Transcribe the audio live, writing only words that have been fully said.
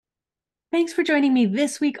Thanks for joining me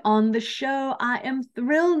this week on the show. I am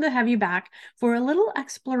thrilled to have you back for a little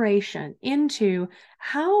exploration into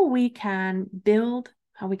how we can build,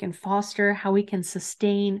 how we can foster, how we can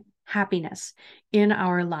sustain happiness in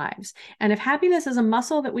our lives. And if happiness is a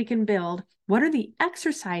muscle that we can build, what are the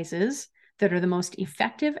exercises that are the most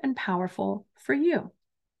effective and powerful for you?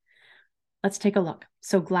 Let's take a look.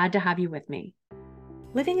 So glad to have you with me.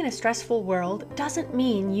 Living in a stressful world doesn't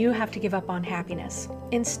mean you have to give up on happiness.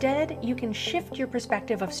 Instead, you can shift your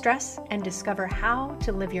perspective of stress and discover how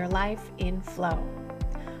to live your life in flow.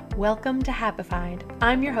 Welcome to Happified.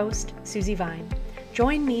 I'm your host, Susie Vine.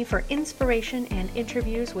 Join me for inspiration and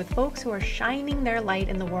interviews with folks who are shining their light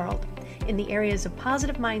in the world in the areas of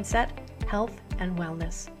positive mindset, health, and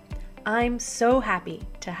wellness. I'm so happy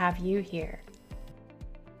to have you here.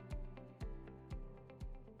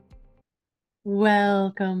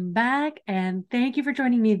 Welcome back, and thank you for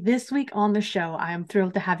joining me this week on the show. I am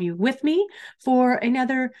thrilled to have you with me for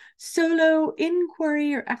another solo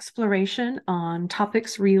inquiry or exploration on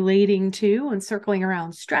topics relating to and circling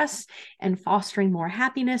around stress and fostering more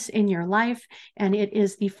happiness in your life. And it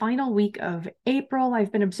is the final week of April.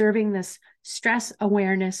 I've been observing this stress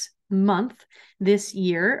awareness month this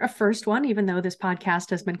year, a first one, even though this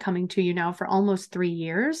podcast has been coming to you now for almost 3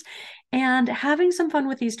 years, and having some fun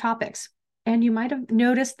with these topics. And you might have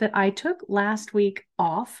noticed that I took last week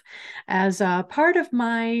off as a part of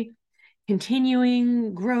my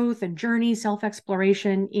continuing growth and journey,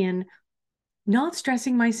 self-exploration in not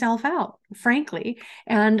stressing myself out, frankly.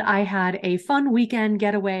 And I had a fun weekend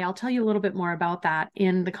getaway. I'll tell you a little bit more about that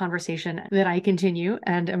in the conversation that I continue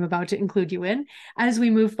and am about to include you in as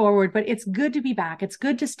we move forward. But it's good to be back. It's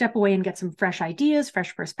good to step away and get some fresh ideas,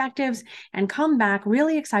 fresh perspectives, and come back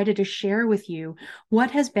really excited to share with you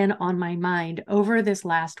what has been on my mind over this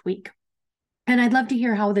last week. And I'd love to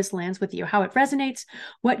hear how this lands with you, how it resonates,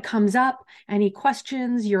 what comes up, any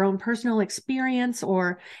questions, your own personal experience,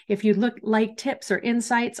 or if you'd like tips or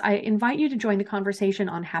insights, I invite you to join the conversation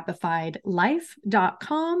on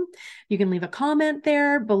happifiedlife.com. You can leave a comment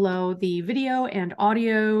there below the video and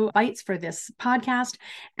audio bites for this podcast.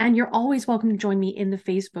 And you're always welcome to join me in the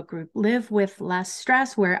Facebook group, Live with Less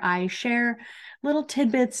Stress, where I share little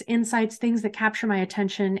tidbits, insights, things that capture my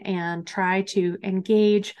attention and try to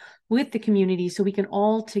engage with the community so we can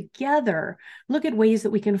all together look at ways that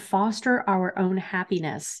we can foster our own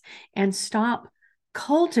happiness and stop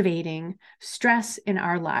cultivating stress in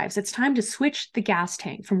our lives. It's time to switch the gas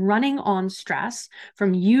tank from running on stress,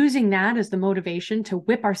 from using that as the motivation to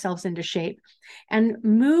whip ourselves into shape, and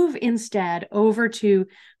move instead over to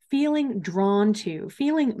feeling drawn to,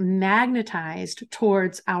 feeling magnetized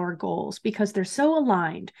towards our goals because they're so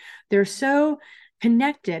aligned. They're so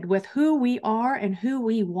connected with who we are and who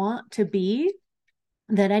we want to be,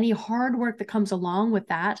 that any hard work that comes along with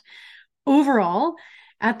that overall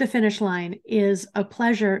at the finish line is a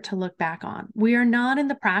pleasure to look back on. We are not in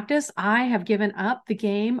the practice. I have given up the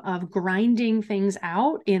game of grinding things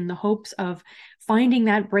out in the hopes of finding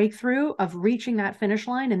that breakthrough, of reaching that finish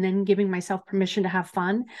line and then giving myself permission to have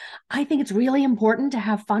fun. I think it's really important to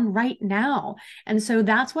have fun right now. And so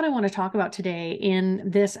that's what I want to talk about today in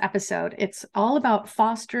this episode. It's all about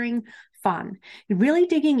fostering fun, really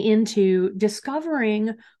digging into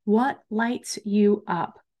discovering what lights you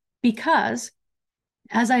up. Because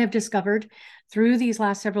as I have discovered through these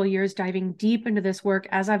last several years, diving deep into this work,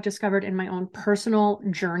 as I've discovered in my own personal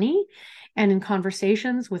journey and in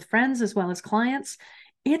conversations with friends as well as clients,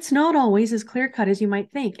 it's not always as clear-cut as you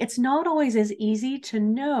might think. It's not always as easy to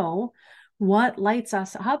know what lights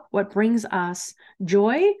us up, what brings us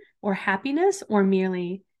joy or happiness, or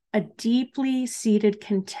merely a deeply seated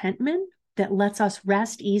contentment that lets us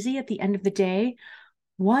rest easy at the end of the day.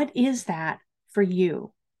 What is that for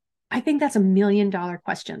you? I think that's $1 million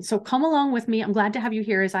question. So come along with me. I'm glad to have you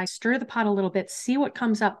here as I stir the pot a little bit, see what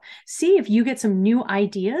comes up, see if you get some new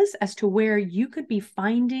ideas as to where you could be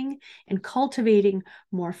finding and cultivating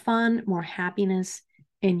more fun, more happiness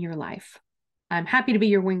in your life. I'm happy to be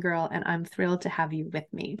your wing girl, and I'm thrilled to have you with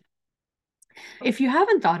me. If you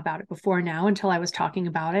haven't thought about it before now until I was talking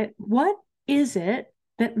about it, what is it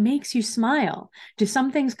that makes you smile? Do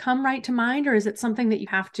some things come right to mind, or is it something that you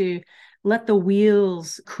have to let the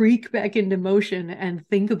wheels creak back into motion and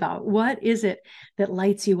think about? What is it that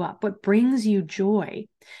lights you up? What brings you joy?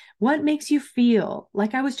 What makes you feel?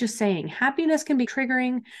 Like I was just saying, happiness can be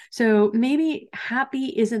triggering. So maybe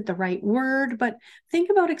happy isn't the right word, but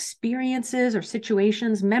think about experiences or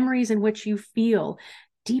situations, memories in which you feel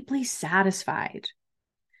deeply satisfied,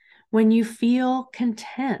 when you feel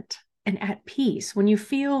content and at peace, when you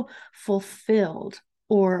feel fulfilled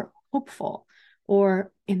or hopeful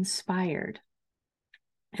or inspired.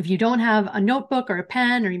 If you don't have a notebook or a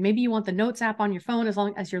pen, or maybe you want the notes app on your phone as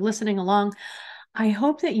long as you're listening along, I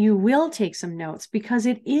hope that you will take some notes, because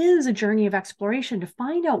it is a journey of exploration to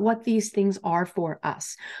find out what these things are for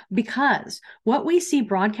us. Because what we see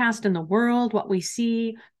broadcast in the world, what we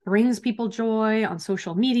see brings people joy on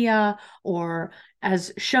social media or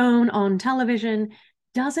as shown on television,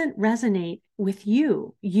 doesn't resonate with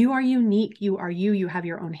you. You are unique. You are you. You have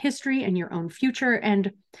your own history and your own future.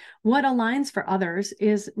 And what aligns for others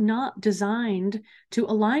is not designed to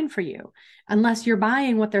align for you unless you're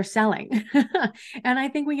buying what they're selling. And I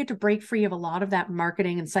think we get to break free of a lot of that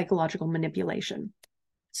marketing and psychological manipulation.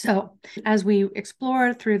 So as we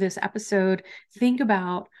explore through this episode, think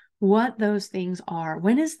about what those things are.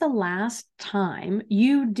 When is the last time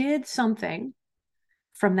you did something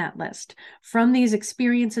from that list, from these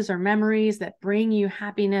experiences or memories that bring you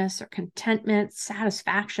happiness or contentment,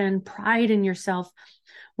 satisfaction, pride in yourself?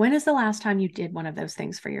 When is the last time you did one of those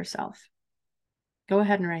things for yourself? Go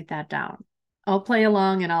ahead and write that down. I'll play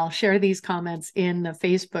along and I'll share these comments in the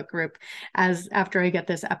Facebook group after I get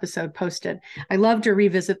this episode posted. I love to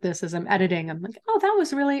revisit this as I'm editing. I'm like, oh, that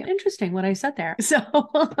was really interesting what I said there. So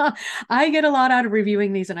I get a lot out of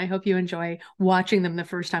reviewing these, and I hope you enjoy watching them the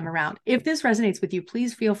first time around. If this resonates with you,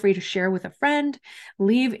 please feel free to share with a friend,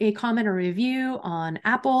 leave a comment or review on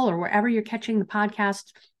Apple or wherever you're catching the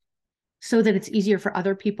podcast, so that it's easier for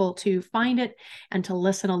other people to find it and to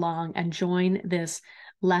listen along and join this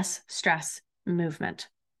less stress movement.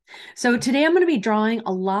 So today I'm going to be drawing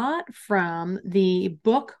a lot from the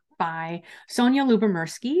book by Sonja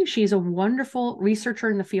Lyubomirsky. She's a wonderful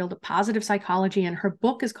researcher in the field of positive psychology, and her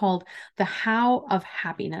book is called The How of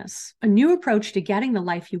Happiness, a new approach to getting the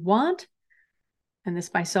life you want. And this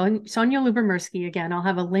by Sonja Lyubomirsky. Again, I'll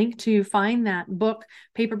have a link to find that book,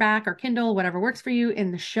 paperback or Kindle, whatever works for you,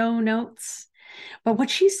 in the show notes. But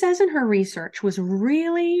what she says in her research was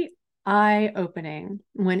really eye-opening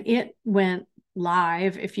when it went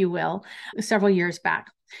live, if you will, several years back.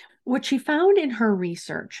 What she found in her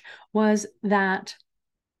research was that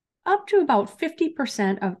up to about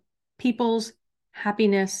 50% of people's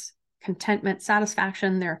happiness, contentment,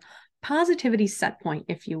 satisfaction, their positivity set point,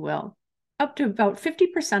 if you will, up to about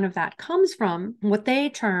 50% of that comes from what they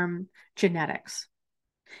term genetics.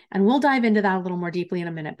 And we'll dive into that a little more deeply in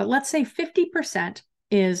a minute. But let's say 50%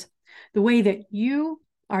 is the way that you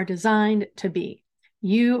are designed to be.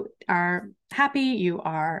 You are happy, you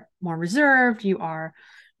are more reserved, you are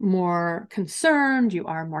more concerned, you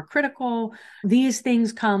are more critical. These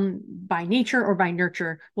things come by nature or by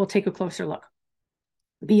nurture. We'll take a closer look.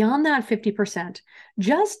 Beyond that 50%,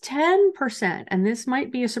 just 10%, and this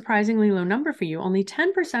might be a surprisingly low number for you, only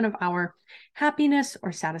 10% of our happiness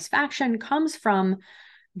or satisfaction comes from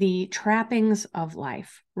the trappings of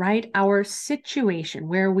life, right? Our situation,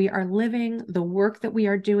 where we are living, the work that we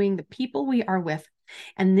are doing, the people we are with.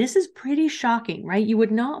 And this is pretty shocking, right? You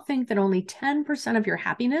would not think that only 10% of your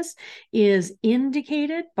happiness is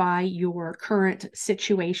indicated by your current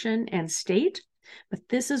situation and state, but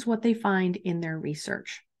this is what they find in their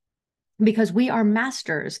research. Because we are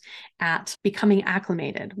masters at becoming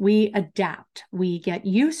acclimated. We adapt. We get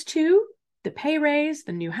used to the pay raise,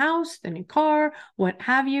 the new house, the new car, what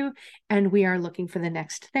have you, and we are looking for the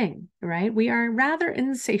next thing, right? We are rather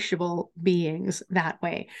insatiable beings that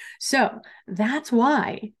way. So that's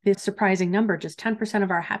why this surprising number, just 10% of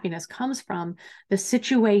our happiness, comes from the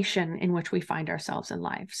situation in which we find ourselves in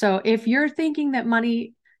life. So if you're thinking that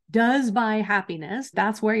money does buy happiness,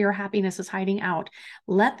 that's where your happiness is hiding out.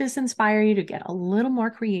 Let this inspire you to get a little more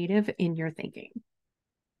creative in your thinking.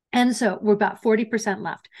 And so we're about 40%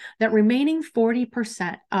 left. That remaining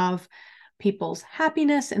 40% of people's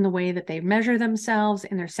happiness in the way that they measure themselves,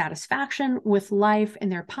 in their satisfaction with life, in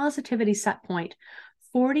their positivity set point,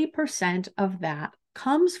 40% of that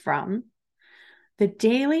comes from the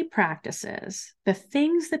daily practices, the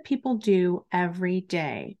things that people do every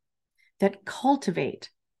day that cultivate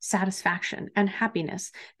satisfaction and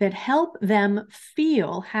happiness, that help them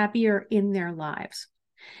feel happier in their lives.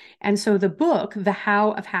 And so the book, The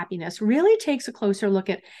How of Happiness, really takes a closer look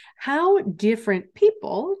at how different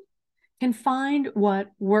people can find what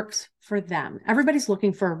works for them. Everybody's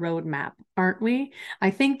looking for a roadmap, aren't we?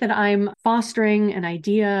 I think that I'm fostering an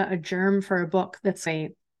idea, a germ for a book that's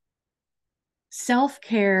a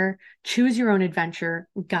self-care, choose your own adventure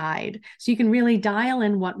guide. So you can really dial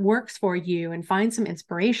in what works for you and find some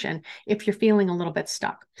inspiration if you're feeling a little bit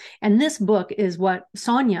stuck. And this book is what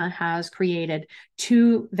Sonia has created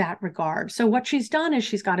to that regard. So what she's done is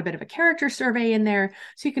she's got a bit of a character survey in there,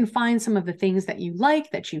 so you can find some of the things that you like,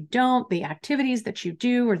 that you don't, the activities that you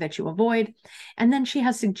do or that you avoid. And then she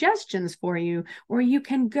has suggestions for you where you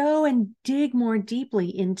can go and dig more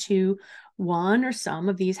deeply into one or some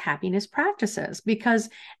of these happiness practices. Because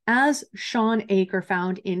as Sean Aker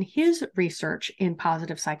found in his research in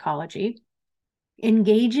positive psychology,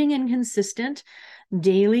 engaging in consistent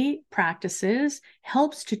daily practices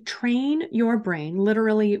helps to train your brain,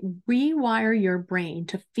 literally rewire your brain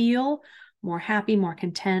to feel more happy, more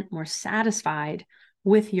content, more satisfied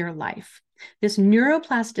with your life. This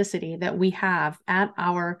neuroplasticity that we have at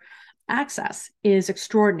our access is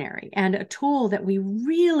extraordinary and a tool that we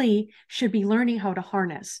really should be learning how to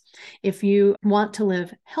harness. If you want to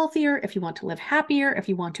live healthier, if you want to live happier, if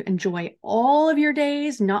you want to enjoy all of your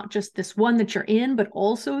days, not just this one that you're in, but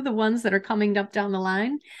also the ones that are coming up down the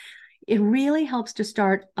line, it really helps to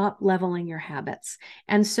start up leveling your habits.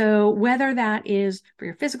 And so whether that is for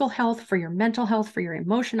your physical health, for your mental health, for your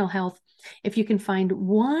emotional health, if you can find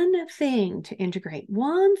one thing to integrate,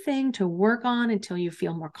 one thing to work on until you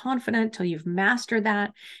feel more confident, until you've mastered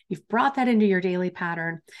that, you've brought that into your daily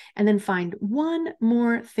pattern, and then find one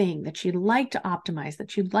more thing that you'd like to optimize,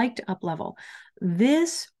 that you'd like to up level,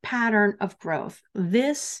 this pattern of growth,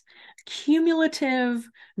 this cumulative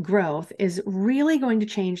growth is really going to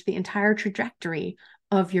change the entire trajectory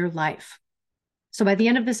of your life. So by the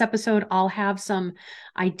end of this episode, I'll have some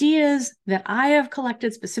ideas that I have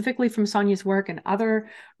collected specifically from Sonia's work and other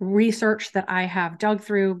research that I have dug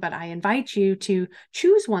through, but I invite you to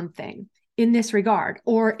choose one thing in this regard.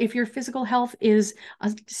 Or if your physical health is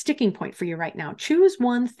a sticking point for you right now, choose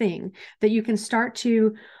one thing that you can start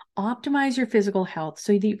to optimize your physical health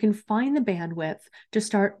so that you can find the bandwidth to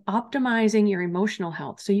start optimizing your emotional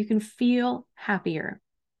health so you can feel happier.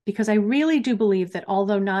 Because I really do believe that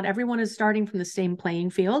although not everyone is starting from the same playing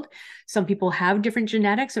field, some people have different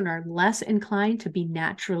genetics and are less inclined to be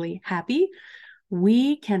naturally happy,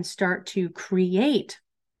 we can start to create,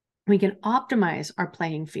 we can optimize our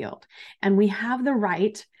playing field. And we have the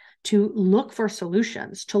right to look for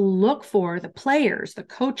solutions, to look for the players, the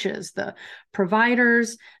coaches, the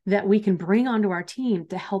providers that we can bring onto our team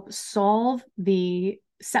to help solve the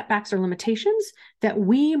setbacks or limitations that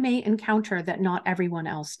we may encounter that not everyone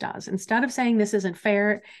else does. Instead of saying this isn't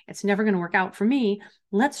fair, it's never going to work out for me,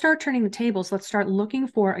 let's start turning the tables. Let's start looking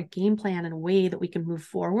for a game plan and a way that we can move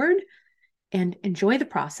forward and enjoy the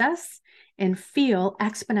process and feel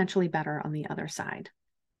exponentially better on the other side.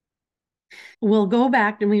 We'll go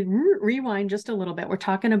back and we rewind just a little bit. We're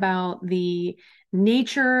talking about the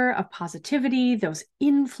nature of positivity, those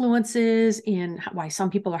influences in why some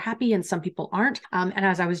people are happy and some people aren't. And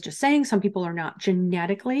as I was just saying, some people are not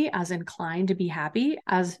genetically as inclined to be happy,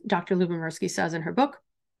 as Dr. Lubomirsky says in her book.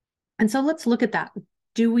 And so let's look at that.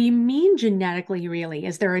 Do we mean genetically really?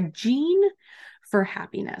 Is there a gene for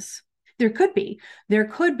happiness? There could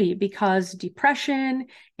be, because depression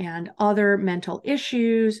and other mental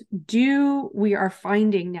issues we are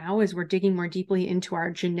finding now as we're digging more deeply into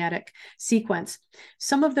our genetic sequence,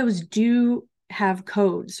 some of those do have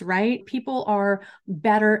codes, right? People are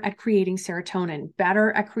better at creating serotonin,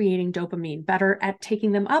 better at creating dopamine, better at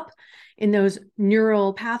taking them up in those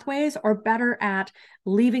neural pathways, or better at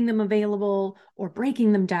leaving them available or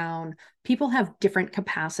breaking them down. People have different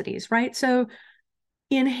capacities, right? So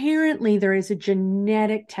inherently, there is a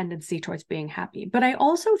genetic tendency towards being happy. But I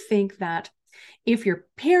also think that if your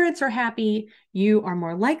parents are happy, you are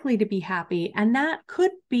more likely to be happy. And that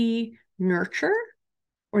could be nurture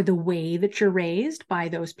or the way that you're raised by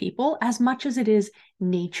those people, as much as it is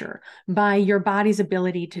nature, by your body's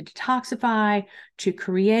ability to detoxify, to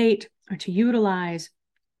create, or to utilize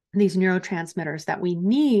these neurotransmitters that we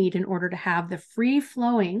need in order to have the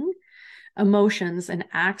free-flowing emotions and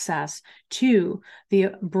access to the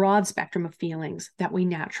broad spectrum of feelings that we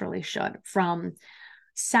naturally should, from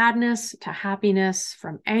sadness to happiness,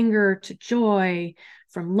 from anger to joy,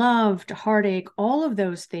 from love to heartache. All of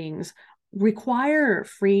those things require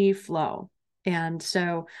free flow. And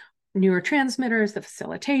so neurotransmitters, the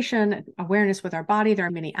facilitation, awareness with our body, there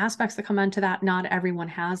are many aspects that come into that. Not everyone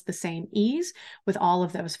has the same ease with all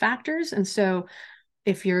of those factors. And so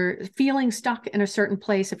if you're feeling stuck in a certain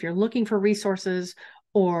place, if you're looking for resources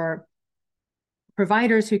or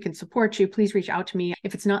providers who can support you, please reach out to me.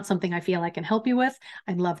 If it's not something I feel I can help you with,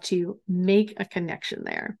 I'd love to make a connection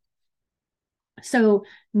there. So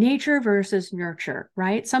nature versus nurture,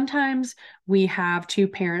 right? Sometimes we have two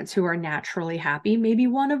parents who are naturally happy. Maybe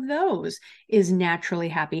one of those is naturally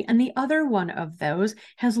happy, and the other one of those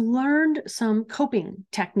has learned some coping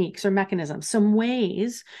techniques or mechanisms, some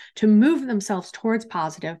ways to move themselves towards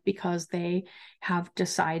positive because they have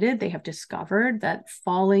decided, they have discovered that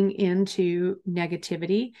falling into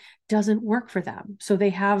negativity doesn't work for them. So they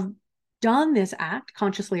have done this act,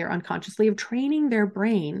 consciously or unconsciously, of training their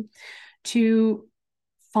brain to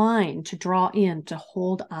find, to draw in, to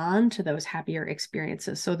hold on to those happier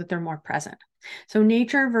experiences so that they're more present. So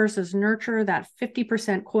nature versus nurture, that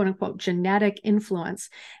 50% quote unquote genetic influence,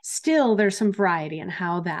 still there's some variety in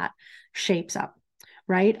how that shapes up,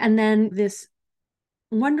 right? And then this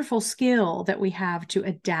wonderful skill that we have to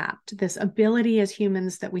adapt, this ability as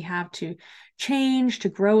humans that we have to change, to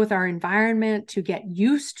grow with our environment, to get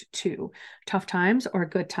used to tough times or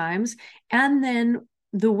good times. And then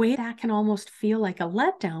the way that can almost feel like a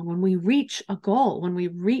letdown when we reach a goal, when we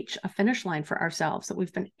reach a finish line for ourselves that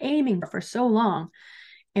we've been aiming for so long.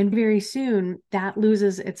 And very soon that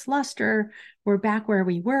loses its luster. We're back where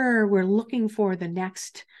we were. We're looking for the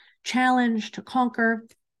next challenge to conquer,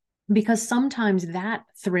 because sometimes that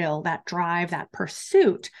thrill, that drive, that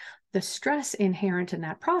pursuit, the stress inherent in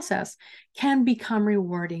that process can become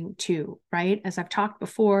rewarding too, right? As I've talked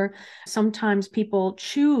before, sometimes people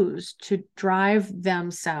choose to drive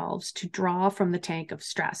themselves to draw from the tank of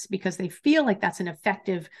stress because they feel like that's an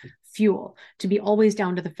effective fuel, to be always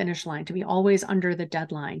down to the finish line, to be always under the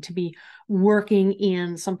deadline, to be working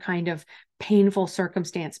in some kind of painful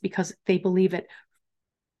circumstance because they believe it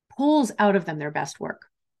pulls out of them their best work.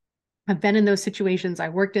 I've been in those situations. I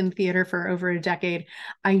worked in theater for over a decade.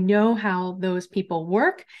 I know how those people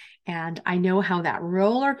work, and I know how that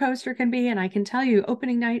roller coaster can be. And I can tell you,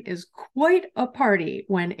 opening night is quite a party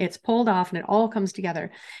when it's pulled off and it all comes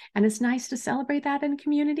together. And it's nice to celebrate that in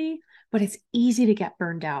community, but it's easy to get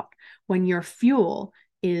burned out when your fuel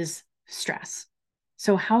is stress.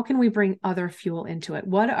 So how can we bring other fuel into it?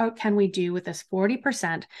 What can we do with this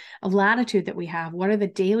 40% of latitude that we have? What are the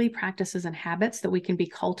daily practices and habits that we can be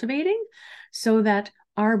cultivating so that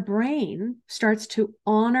our brain starts to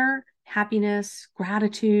honor happiness,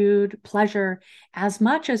 gratitude, pleasure, as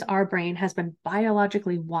much as our brain has been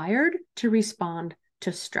biologically wired to respond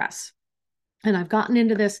to stress? And I've gotten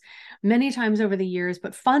into this many times over the years,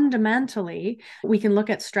 but fundamentally, we can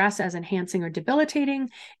look at stress as enhancing or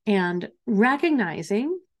debilitating, and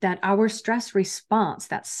recognizing that our stress response,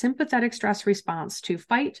 that sympathetic stress response to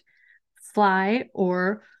fight, fly,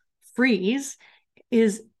 or freeze,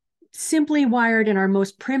 is simply wired in our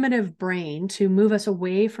most primitive brain to move us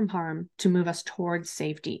away from harm, to move us towards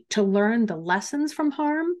safety, to learn the lessons from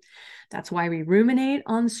harm. That's why we ruminate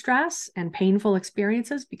on stress and painful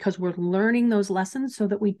experiences, because we're learning those lessons so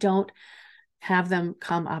that we don't have them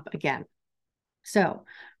come up again. So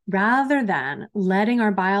rather than letting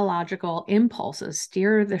our biological impulses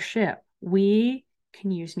steer the ship, we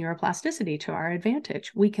can use neuroplasticity to our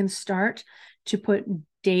advantage. We can start to put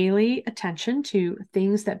daily attention to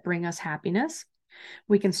things that bring us happiness.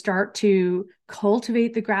 We can start to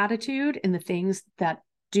cultivate the gratitude in the things that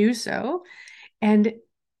do so. And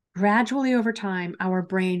gradually over time, our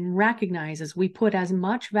brain recognizes we put as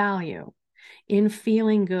much value in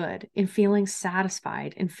feeling good, in feeling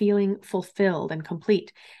satisfied, in feeling fulfilled and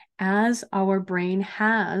complete as our brain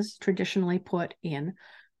has traditionally put in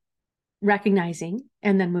recognizing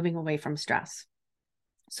and then moving away from stress.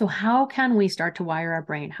 So how can we start to wire our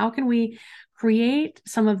brain? How can we create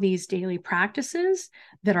some of these daily practices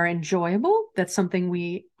that are enjoyable, that's something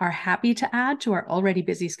we are happy to add to our already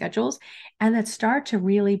busy schedules, and that start to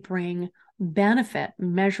really bring benefit,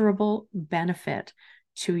 measurable benefit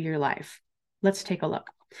to your life? Let's take a look.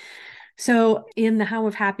 So in the How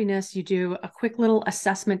of Happiness, you do a quick little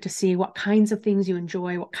assessment to see what kinds of things you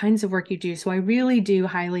enjoy, what kinds of work you do. So I really do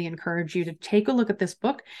highly encourage you to take a look at this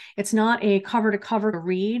book. It's not a cover to cover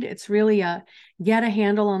read. It's really a get a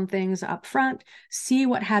handle on things up front, see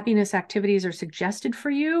what happiness activities are suggested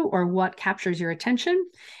for you or what captures your attention,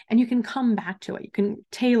 and you can come back to it. You can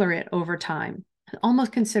tailor it over time.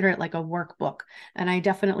 Almost consider it like a workbook. And I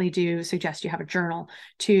definitely do suggest you have a journal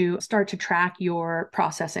to start to track your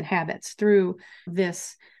process and habits through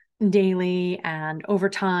this daily and over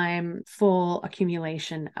time full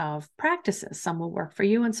accumulation of practices. Some will work for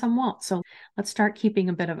you and some won't. So let's start keeping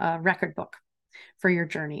a bit of a record book for your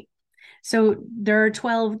journey. So there are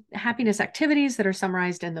 12 happiness activities that are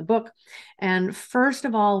summarized in the book. And first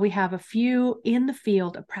of all, we have a few in the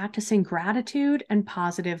field of practicing gratitude and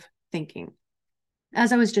positive thinking.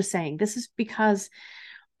 As I was just saying, this is because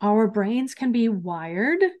our brains can be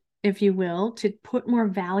wired if you will, to put more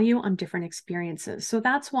value on different experiences. So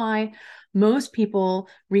that's why most people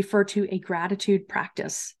refer to a gratitude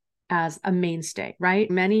practice as a mainstay, right?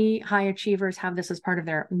 Many high achievers have this as part of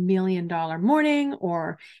their $1,000,000 morning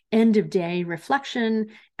or end of day reflection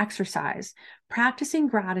exercise. Practicing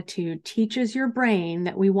gratitude teaches your brain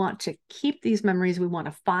that we want to keep these memories. We want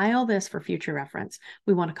to file this for future reference.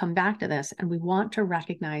 We want to come back to this, and we want to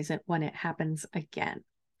recognize it when it happens again.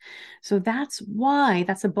 So that's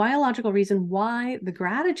a biological reason why the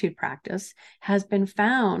gratitude practice has been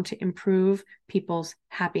found to improve people's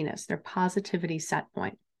happiness, their positivity set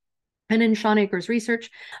point. And in Sean Akers' research,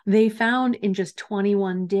 they found in just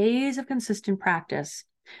 21 days of consistent practice,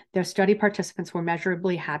 their study participants were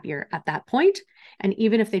measurably happier at that point. And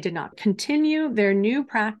even if they did not continue their new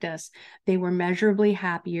practice, they were measurably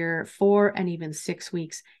happier 4 and even 6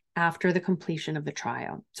 weeks after the completion of the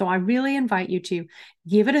trial. So I really invite you to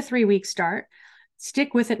give it a 3-week start.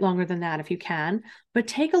 Stick with it longer than that if you can, but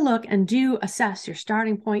take a look and do assess your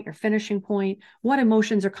starting point, your finishing point, what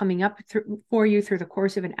emotions are coming up for you through the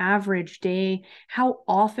course of an average day. How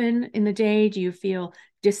often in the day do you feel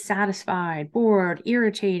dissatisfied, bored,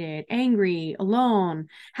 irritated, angry, alone,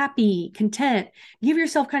 happy, content? Give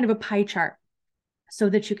yourself kind of a pie chart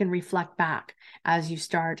so that you can reflect back as you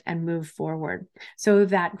start and move forward. So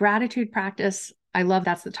that gratitude practice, I love,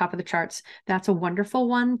 that's the top of the charts. That's a wonderful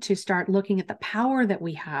one to start looking at the power that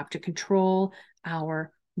we have to control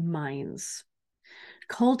our minds.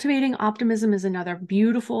 Cultivating optimism is another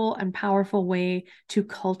beautiful and powerful way to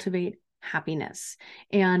cultivate happiness.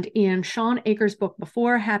 And in Sean Akers' book,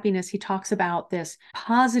 Before Happiness, he talks about this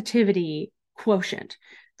positivity quotient,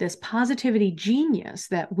 this positivity genius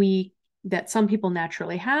that some people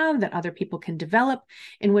naturally have, that other people can develop,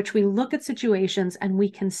 in which we look at situations and we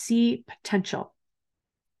can see potential.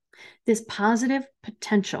 This positive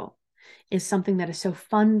potential is something that is so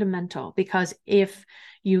fundamental, because if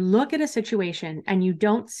you look at a situation and you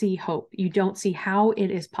don't see hope, you don't see how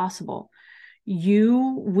it is possible,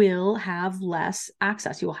 you will have less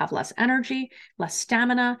access. You will have less energy, less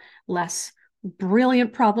stamina, less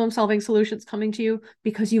brilliant problem-solving solutions coming to you,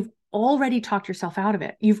 because you've already talked yourself out of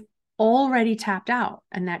it. You've already tapped out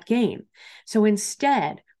in that game. So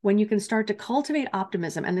instead, when you can start to cultivate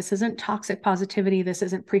optimism, and this isn't toxic positivity, this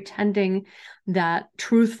isn't pretending that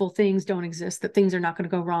truthful things don't exist, that things are not going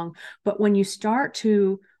to go wrong, but when you start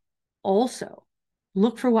to also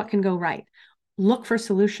look for what can go right, look for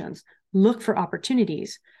solutions, look for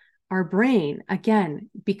opportunities, our brain, again,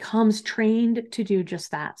 becomes trained to do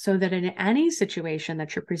just that, so that in any situation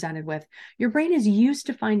that you're presented with, your brain is used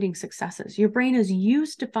to finding successes. Your brain is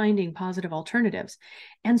used to finding positive alternatives.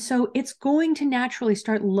 And so it's going to naturally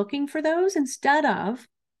start looking for those instead of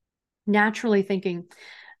naturally thinking,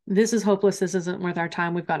 this is hopeless. This isn't worth our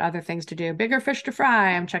time. We've got other things to do. Bigger fish to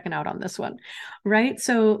fry. I'm checking out on this one, right?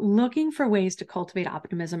 So looking for ways to cultivate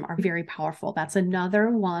optimism are very powerful. That's another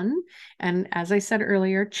one. And as I said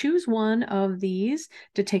earlier, choose one of these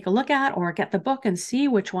to take a look at, or get the book and see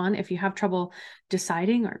which one, if you have trouble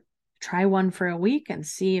deciding, or try one for a week and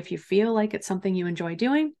see if you feel like it's something you enjoy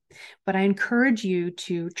doing. But I encourage you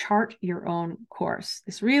to chart your own course.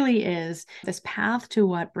 This really is, this path to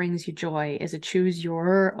what brings you joy is a choose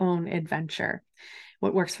your own adventure.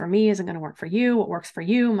 What works for me isn't going to work for you. What works for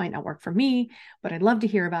you might not work for me, but I'd love to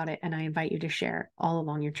hear about it. And I invite you to share all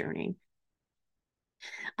along your journey.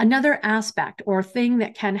 Another aspect or thing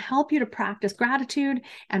that can help you to practice gratitude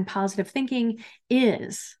and positive thinking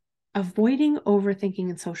is avoiding overthinking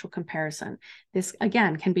and social comparison. This,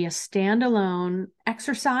 again, can be a standalone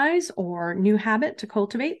exercise or new habit to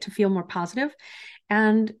cultivate to feel more positive.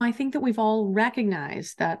 And I think that we've all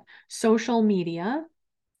recognized that social media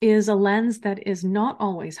is a lens that is not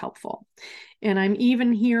always helpful. And I'm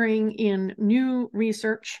even hearing in new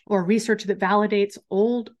research, or research that validates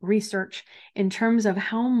old research, in terms of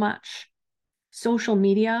how much social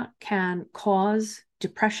media can cause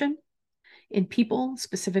depression in people,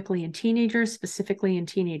 specifically in teenagers, specifically in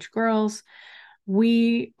teenage girls.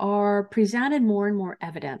 We are presented more and more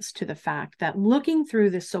evidence to the fact that looking through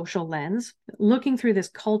this social lens, looking through this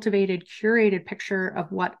cultivated, curated picture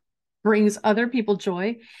of what brings other people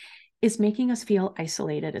joy, is making us feel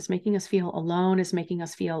isolated, is making us feel alone, is making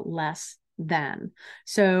us feel less than.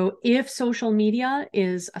 So if social media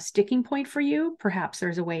is a sticking point for you, perhaps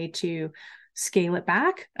there's a way to scale it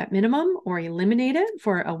back at minimum, or eliminate it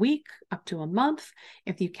for a week up to a month,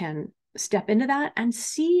 if you can step into that and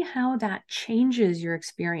see how that changes your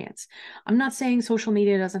experience. I'm not saying social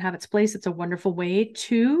media doesn't have its place. It's a wonderful way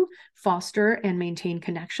to foster and maintain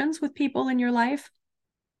connections with people in your life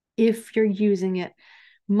if you're using it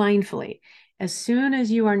mindfully. As soon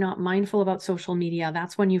as you are not mindful about social media,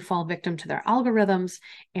 that's when you fall victim to their algorithms,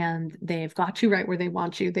 and they've got you right where they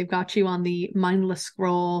want you. They've got you on the mindless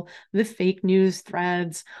scroll, the fake news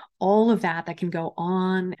threads, all of that can go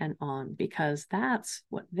on and on, because that's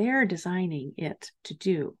what they're designing it to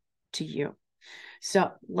do to you.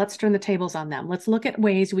 So let's turn the tables on them. Let's look at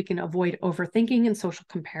ways we can avoid overthinking and social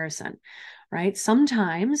comparison, right?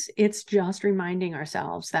 Sometimes it's just reminding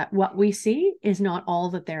ourselves that what we see is not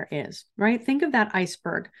all that there is, right? Think of that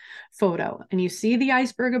iceberg photo, and you see the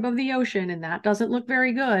iceberg above the ocean, and that doesn't look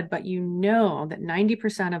very good, but you know that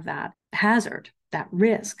 90% of that hazard, that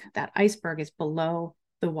risk, that iceberg is below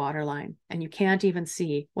the waterline, and you can't even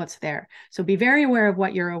see what's there. So be very aware of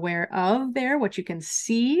what you're aware of there, what you can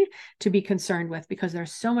see to be concerned with, because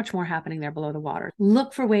there's so much more happening there below the water.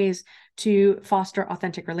 Look for ways to foster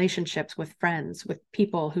authentic relationships with friends, with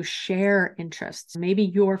people who share interests. Maybe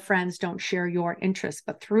your friends don't share your interests,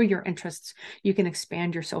 but through your interests, you can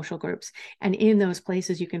expand your social groups. And in those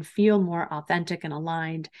places, you can feel more authentic and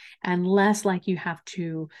aligned, and less like you have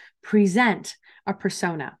to present a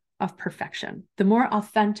persona of perfection. The more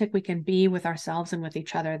authentic we can be with ourselves and with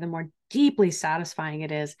each other, the more deeply satisfying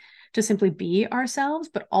it is to simply be ourselves,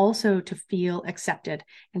 but also to feel accepted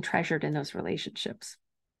and treasured in those relationships.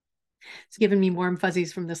 It's given me warm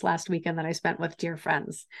fuzzies from this last weekend that I spent with dear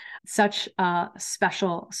friends. Such a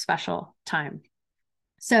special, special time.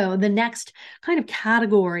 So the next kind of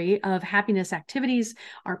category of happiness activities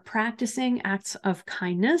are practicing acts of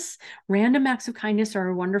kindness. Random acts of kindness are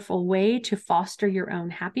a wonderful way to foster your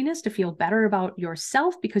own happiness, to feel better about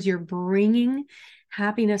yourself, because you're bringing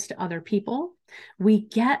happiness to other people. We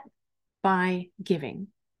get by giving.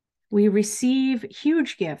 We receive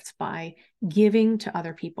huge gifts by giving to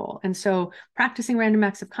other people. And so practicing random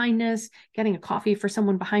acts of kindness, getting a coffee for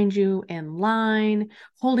someone behind you in line,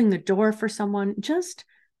 holding the door for someone, just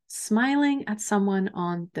smiling at someone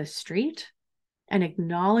on the street and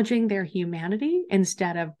acknowledging their humanity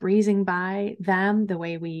instead of breezing by them the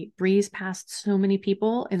way we breeze past so many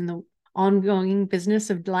people in the ongoing business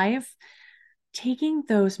of life. Taking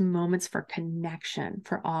those moments for connection,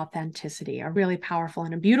 for authenticity, are really powerful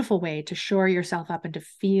and a beautiful way to shore yourself up and to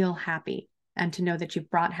feel happy and to know that you've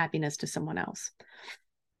brought happiness to someone else.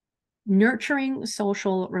 Nurturing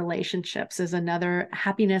social relationships is another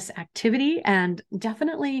happiness activity. And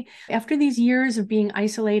definitely after these years of being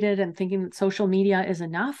isolated and thinking that social media is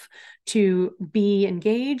enough to be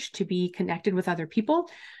engaged, to be connected with other people,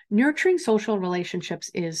 nurturing social relationships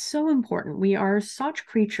is so important. We are such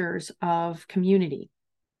creatures of community.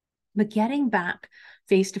 But getting back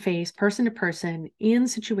face to face, person to person, in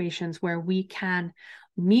situations where we can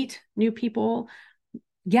meet new people,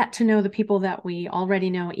 get to know the people that we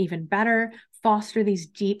already know even better, foster these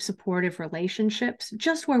deep supportive relationships,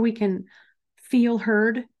 just where we can feel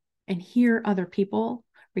heard and hear other people,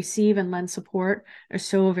 receive and lend support, are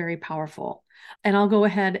so very powerful. And I'll go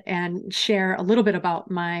ahead and share a little bit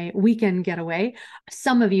about my weekend getaway.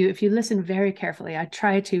 Some of you, if you listen very carefully, I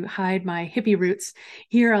try to hide my hippie roots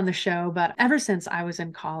here on the show, but ever since I was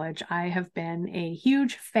in college, I have been a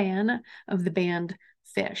huge fan of the band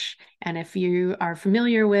Fish. And if you are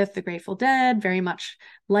familiar with the Grateful Dead, very much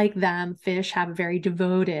like them, Fish have a very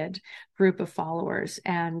devoted group of followers.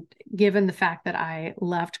 And given the fact that I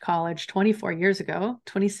left college 26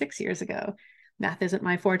 years ago, math isn't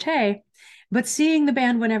my forte, but seeing the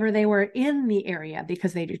band whenever they were in the area,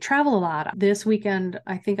 because they do travel a lot. This weekend,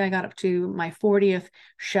 I think I got up to my 40th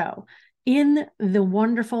show in the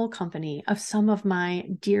wonderful company of some of my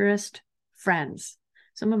dearest friends.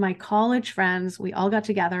 Some of my college friends, we all got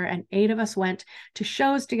together, and 8 of us went to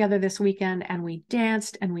shows together this weekend, and we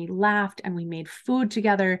danced and we laughed and we made food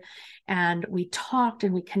together and we talked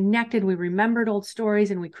and we connected. We remembered old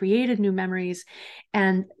stories and we created new memories.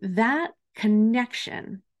 And that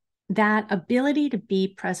connection, that ability to be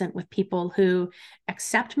present with people who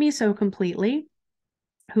accept me so completely,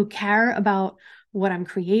 who care about what I'm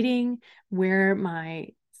creating, where my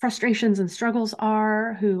frustrations and struggles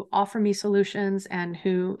are, who offer me solutions, and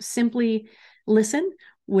who simply listen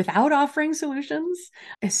without offering solutions,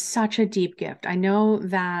 is such a deep gift. I know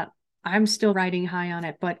that I'm still riding high on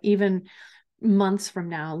it, but even months from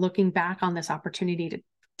now, looking back on this opportunity to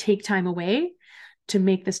take time away, to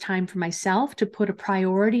make this time for myself, to put a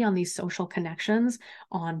priority on these social connections,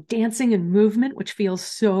 on dancing and movement, which feels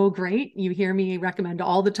so great. You hear me recommend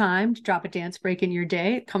all the time to drop a dance break in your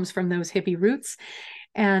day. It comes from those hippie roots.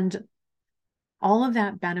 And all of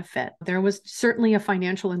that benefit. There was certainly a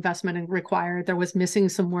financial investment required. There was missing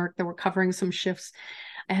some work. There were covering some shifts.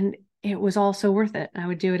 And it was all so worth it. And I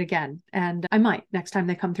would do it again. And I might next time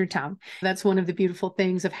they come through town. That's one of the beautiful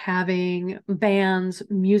things of having bands,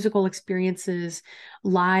 musical experiences,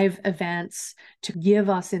 live events to give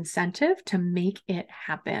us incentive to make it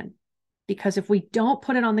happen. Because if we don't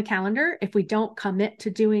put it on the calendar, if we don't commit to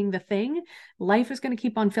doing the thing, life is going to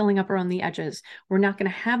keep on filling up around the edges. We're not going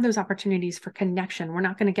to have those opportunities for connection. We're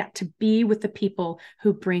not going to get to be with the people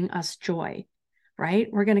who bring us joy, right?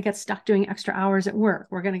 We're going to get stuck doing extra hours at work.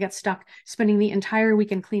 We're going to get stuck spending the entire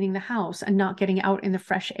weekend cleaning the house and not getting out in the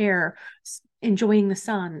fresh air, enjoying the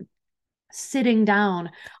sun, sitting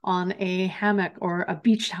down on a hammock or a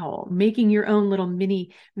beach towel, making your own little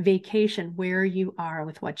mini vacation where you are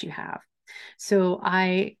with what you have. So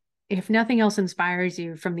if nothing else inspires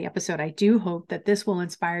you from the episode, I do hope that this will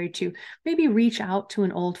inspire you to maybe reach out to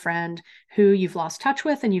an old friend who you've lost touch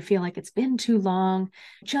with and you feel like it's been too long.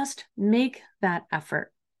 Just make that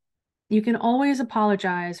effort. You can always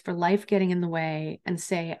apologize for life getting in the way and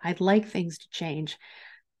say, I'd like things to change.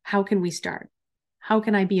 How can we start? How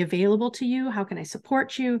can I be available to you? How can I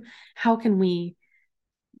support you? How can we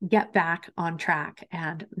get back on track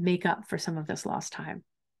and make up for some of this lost time?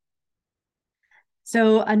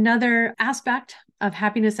 So another aspect of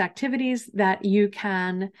happiness activities that you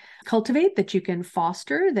can cultivate, that you can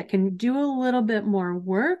foster, that can do a little bit more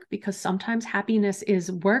work, because sometimes happiness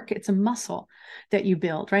is work. It's a muscle that you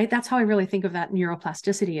build, right? That's how I really think of that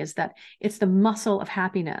neuroplasticity, is that it's the muscle of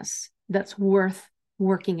happiness that's worth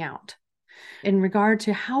working out. In regard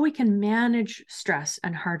to how we can manage stress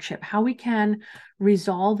and hardship, how we can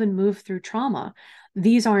resolve and move through trauma.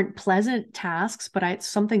 These aren't pleasant tasks, but it's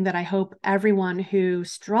something that I hope everyone who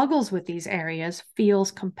struggles with these areas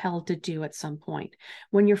feels compelled to do at some point.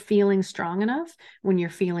 When you're feeling strong enough, when you're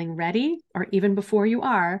feeling ready, or even before you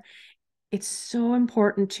are, it's so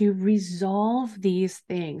important to resolve these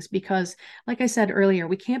things, because, like I said earlier,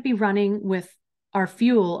 we can't be running with our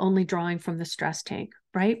fuel only drawing from the stress tank,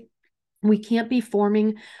 right? We can't be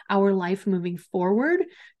forming our life moving forward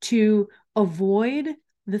to avoid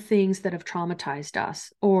the things that have traumatized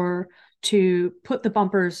us, or to put the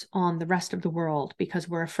bumpers on the rest of the world because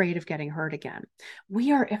we're afraid of getting hurt again.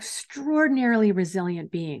 We are extraordinarily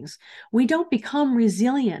resilient beings. We don't become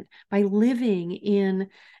resilient by living in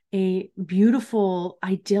a beautiful,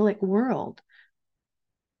 idyllic world.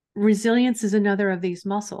 Resilience is another of these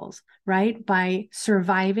muscles, right? By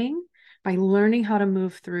surviving, by learning how to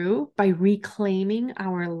move through, by reclaiming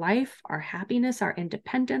our life, our happiness, our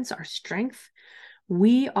independence, our strength,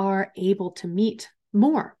 we are able to meet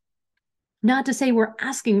more. Not to say we're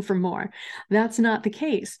asking for more. That's not the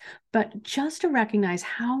case. But just to recognize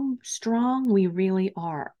how strong we really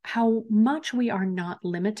are, how much we are not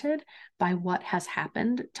limited by what has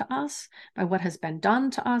happened to us, by what has been done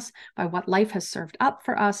to us, by what life has served up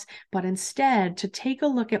for us, but instead to take a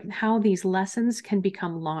look at how these lessons can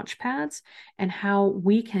become launch pads and how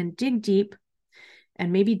we can dig deep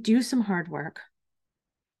and maybe do some hard work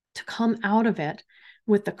to come out of it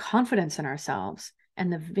with the confidence in ourselves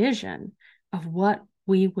and the vision of what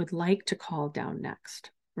we would like to call down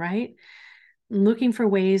next, right? Looking for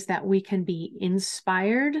ways that we can be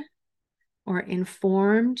inspired or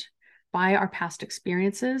informed by our past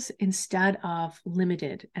experiences instead of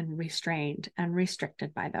limited and restrained and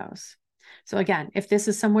restricted by those. So again, if this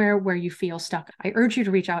is somewhere where you feel stuck, I urge you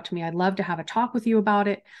to reach out to me. I'd love to have a talk with you about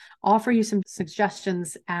it, offer you some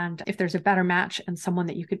suggestions. And if there's a better match and someone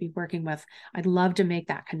that you could be working with, I'd love to make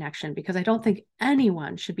that connection, because I don't think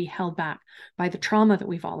anyone should be held back by the trauma that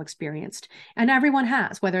we've all experienced. And everyone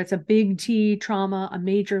has, whether it's a big T trauma, a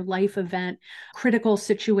major life event, critical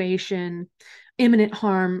situation, imminent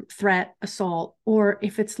harm, threat, assault, or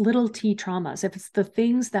if it's little T traumas, if it's the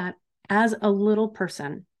things that as a little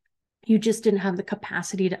person, you just didn't have the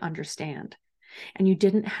capacity to understand, and you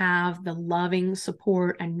didn't have the loving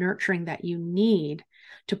support and nurturing that you need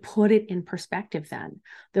to put it in perspective. Then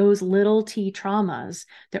those little T traumas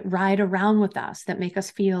that ride around with us, that make us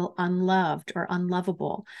feel unloved or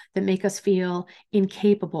unlovable, that make us feel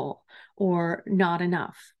incapable or not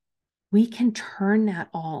enough, we can turn that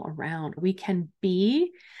all around. We can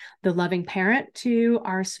be the loving parent to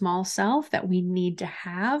our small self that we need to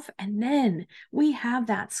have. And then we have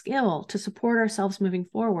that skill to support ourselves moving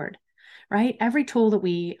forward, right? Every tool that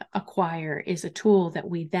we acquire is a tool that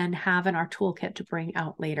we then have in our toolkit to bring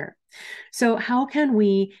out later. So how can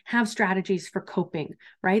we have strategies for coping,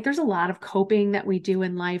 right? There's a lot of coping that we do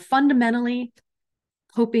in life. Fundamentally,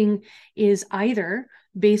 coping is either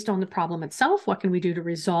based on the problem itself. What can we do to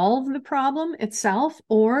resolve the problem itself?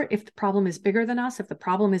 Or if the problem is bigger than us, if the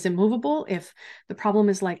problem is immovable, if the problem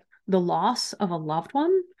is like the loss of a loved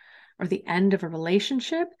one or the end of a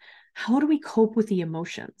relationship, how do we cope with the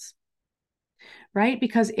emotions? right?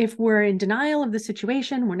 Because if we're in denial of the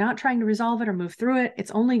situation, we're not trying to resolve it or move through it,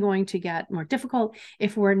 it's only going to get more difficult.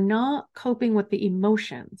 If we're not coping with the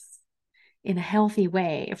emotions in a healthy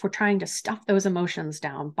way, if we're trying to stuff those emotions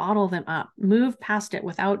down, bottle them up, move past it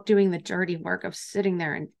without doing the dirty work of sitting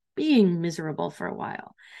there and being miserable for a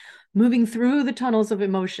while, moving through the tunnels of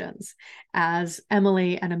emotions, as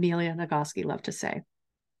Emily and Amelia Nagoski love to say.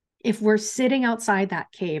 If we're sitting outside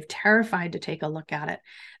that cave, terrified to take a look at it,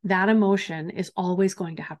 that emotion is always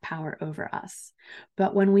going to have power over us.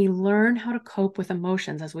 But when we learn how to cope with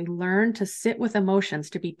emotions, as we learn to sit with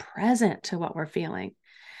emotions, to be present to what we're feeling,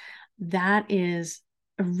 that is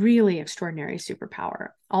a really extraordinary superpower.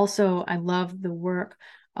 Also, I love the work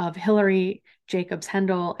of Hillary Jacobs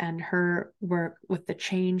Hendel and her work with the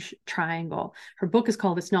change triangle. Her book is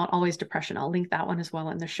called It's Not Always Depression. I'll link that one as well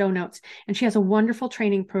in the show notes. And she has a wonderful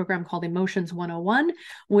training program called Emotions 101,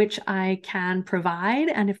 which I can provide.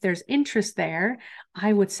 And if there's interest there,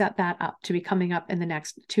 I would set that up to be coming up in the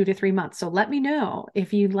next 2 to 3 months. So let me know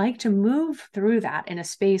if you'd like to move through that in a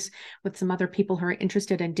space with some other people who are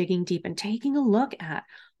interested in digging deep and taking a look at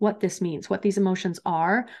what this means, what these emotions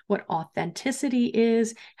are, what authenticity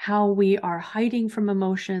is, how we are hiding from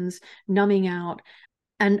emotions, numbing out,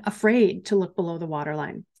 and afraid to look below the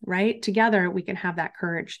waterline, right? Together, we can have that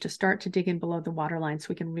courage to start to dig in below the waterline so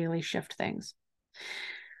we can really shift things.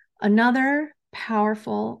 Another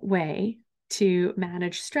powerful way to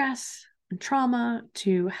manage stress and trauma,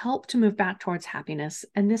 to help to move back towards happiness,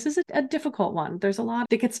 and this is a difficult one. There's a lot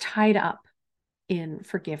that gets tied up in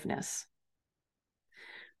forgiveness.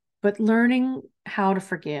 But learning how to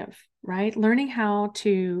forgive, right? Learning how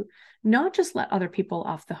to not just let other people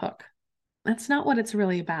off the hook. That's not what it's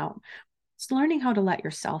really about. It's learning how to let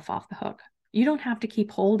yourself off the hook. You don't have to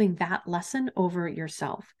keep holding that lesson over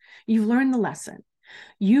yourself. You've learned the lesson.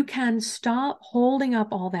 You can stop holding up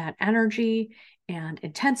all that energy and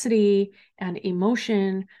intensity and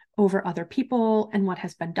emotion over other people and what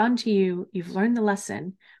has been done to you. You've learned the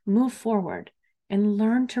lesson. Move forward and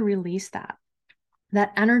learn to release that.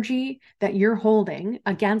 That energy that you're holding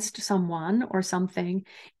against someone or something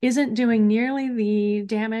isn't doing nearly the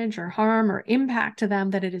damage or harm or impact to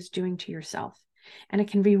them that it is doing to yourself. And it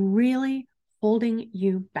can be really holding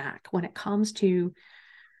you back when it comes to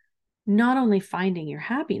not only finding your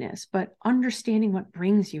happiness, but understanding what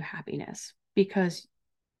brings you happiness, because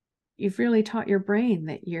you've really taught your brain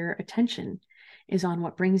that your attention is on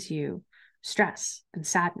what brings you stress and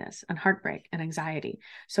sadness and heartbreak and anxiety.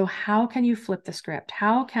 So how can you flip the script?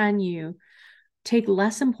 How can you take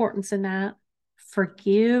less importance in that,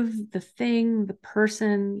 forgive the thing, the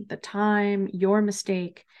person, the time, your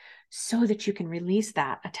mistake, so that you can release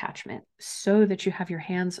that attachment, so that you have your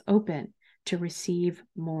hands open to receive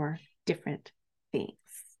more different things?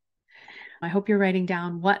 I hope you're writing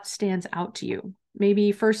down what stands out to you.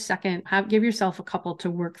 Maybe first, second, give yourself a couple to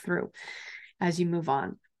work through as you move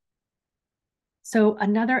on. So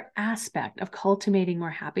another aspect of cultivating more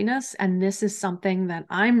happiness, and this is something that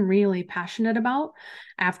I'm really passionate about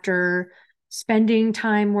after spending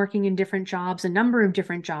time working in different jobs, a number of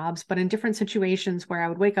different jobs, but in different situations where I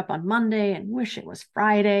would wake up on Monday and wish it was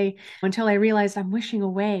Friday, until I realized I'm wishing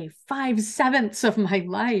away 5/7 of my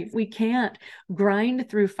life. We can't grind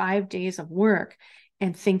through 5 days of work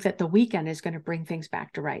and think that the weekend is going to bring things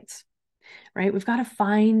back to rights, right? We've got to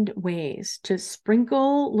find ways to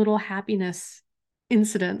sprinkle little happiness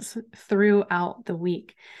incidents throughout the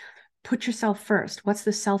week. Put yourself first. What's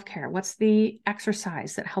the self-care? What's the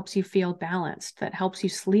exercise that helps you feel balanced, that helps you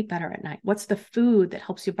sleep better at night? What's the food that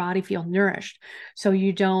helps your body feel nourished so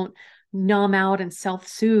you don't numb out and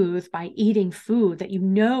self-soothe by eating food that you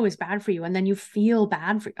know is bad for you, and then you feel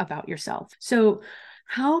bad about yourself? So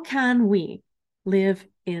how can we live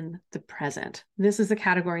in the present? This is the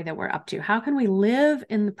category that we're up to. How can we live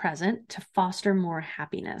in the present to foster more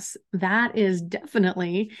happiness? That is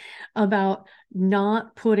definitely about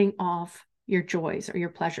not putting off your joys or your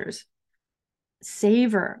pleasures.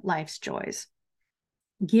 Savor life's joys.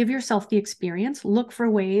 Give yourself the experience. Look for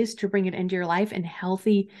ways to bring it into your life in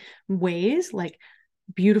healthy ways, like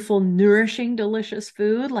beautiful, nourishing, delicious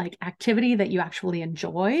food, like activity that you actually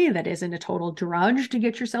enjoy, that isn't a total drudge to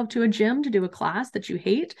get yourself to a gym to do a class that you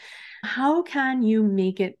hate. How can you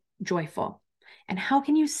make it joyful? And how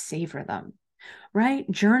can you savor them? Right?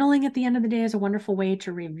 Journaling at the end of the day is a wonderful way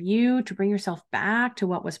to review, to bring yourself back to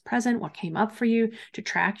what was present, what came up for you, to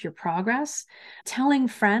track your progress. Telling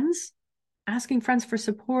friends asking friends for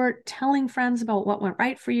support, telling friends about what went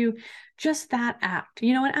right for you, just that act,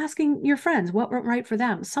 and asking your friends what went right for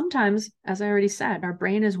them. Sometimes, as I already said, our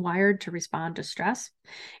brain is wired to respond to stress.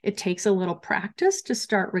 It takes a little practice to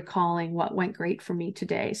start recalling what went great for me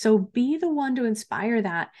today. So be the one to inspire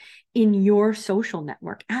that in your social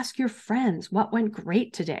network. Ask your friends what went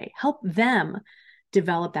great today. Help them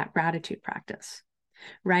develop that gratitude practice,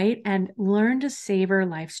 right? And learn to savor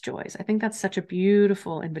life's joys. I think that's such a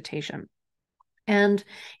beautiful invitation. And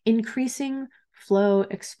increasing flow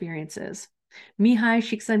experiences. Mihai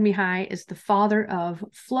Csikszentmihalyi is the father of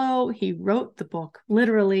flow. He wrote the book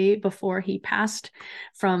literally before he passed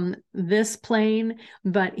from this plane,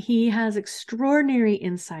 but he has extraordinary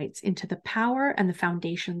insights into the power and the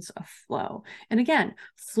foundations of flow. And again,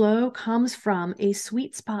 flow comes from a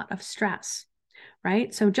sweet spot of stress,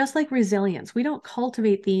 right? So just like resilience, we don't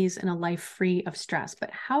cultivate these in a life free of stress,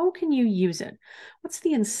 but how can you use it? What's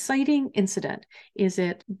the inciting incident? Is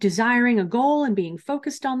it desiring a goal and being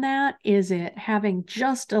focused on that? Is it having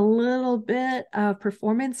just a little bit of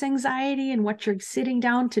performance anxiety and what you're sitting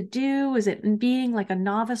down to do? Is it being like a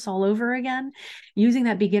novice all over again, using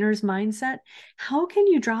that beginner's mindset? How can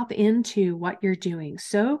you drop into what you're doing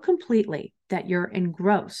so completely that you're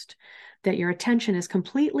engrossed, that your attention is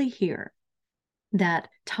completely here, that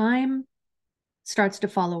time starts to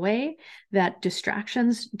fall away, that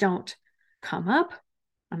distractions don't come up?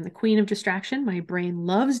 I'm the queen of distraction. My brain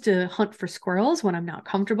loves to hunt for squirrels when I'm not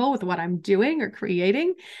comfortable with what I'm doing or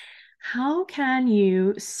creating. How can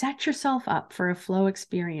you set yourself up for a flow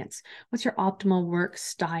experience? What's your optimal work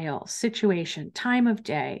style, situation, time of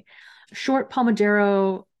day, short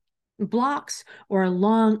Pomodoro blocks, or a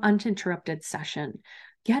long uninterrupted session?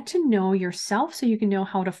 Get to know yourself so you can know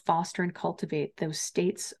how to foster and cultivate those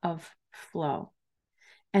states of flow.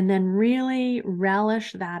 And then really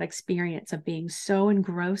relish that experience of being so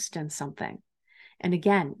engrossed in something. And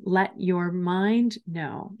again, let your mind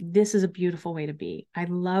know this is a beautiful way to be. I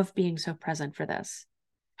love being so present for this.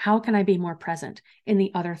 How can I be more present in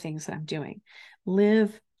the other things that I'm doing?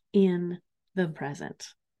 Live in the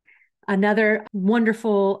present. Another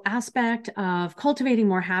wonderful aspect of cultivating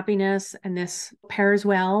more happiness, and this pairs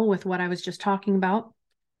well with what I was just talking about,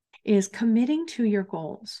 is committing to your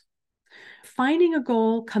goals. Finding a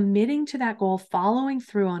goal, committing to that goal, following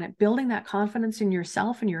through on it, building that confidence in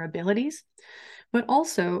yourself and your abilities, but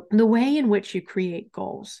also the way in which you create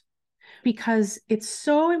goals. Because it's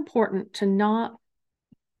so important to not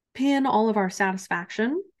pin all of our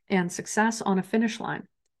satisfaction and success on a finish line.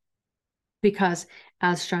 Because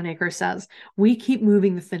as Sean Aker says, we keep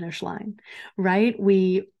moving the finish line, right?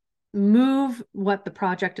 We move what the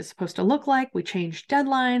project is supposed to look like. We change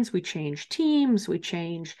deadlines, we change teams, we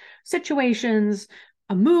change situations.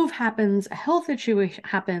 A move happens, a health issue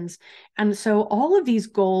happens. And so all of these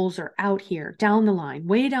goals are out here down the line,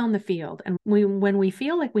 way down the field. And when we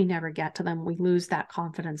feel like we never get to them, we lose that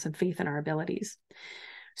confidence and faith in our abilities.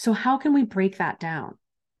 So how can we break that down?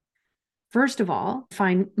 First of all,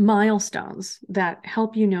 find milestones that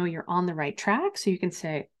help you know you're on the right track. So you can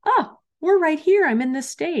say, oh, we're right here. I'm in this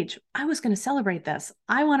stage. I was going to celebrate this.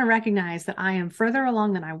 I want to recognize that I am further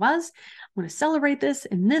along than I was. I'm going to celebrate this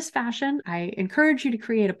in this fashion. I encourage you to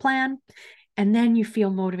create a plan. And then you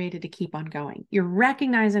feel motivated to keep on going. You're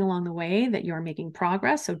recognizing along the way that you're making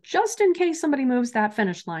progress. So just in case somebody moves that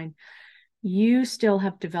finish line, you still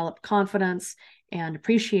have developed confidence and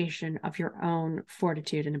appreciation of your own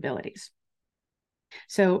fortitude and abilities.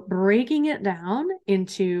 So breaking it down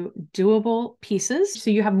into doable pieces. So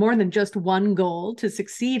you have more than just one goal to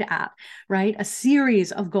succeed at, right? A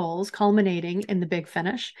series of goals culminating in the big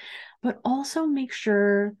finish, but also make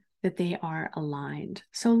sure that they are aligned.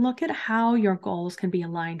 So look at how your goals can be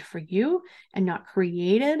aligned for you and not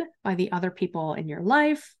created by the other people in your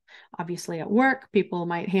life. Obviously at work, people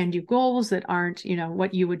might hand you goals that aren't,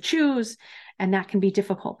 what you would choose, and that can be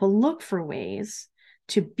difficult. But look for ways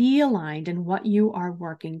to be aligned in what you are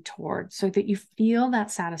working towards so that you feel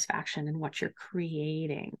that satisfaction in what you're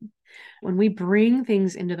creating. When we bring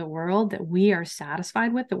things into the world that we are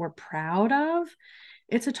satisfied with, that we're proud of,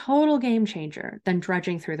 it's a total game changer than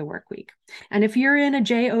drudging through the work week. And if you're in a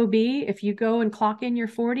job, if you go and clock in your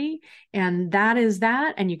 40 and that is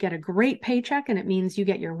that, and you get a great paycheck and it means you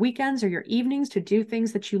get your weekends or your evenings to do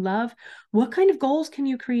things that you love, what kind of goals can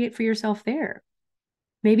you create for yourself there?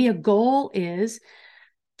 Maybe a goal is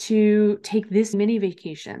to take this mini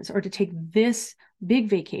vacations or to take this big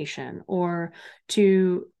vacation or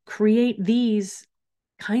to create these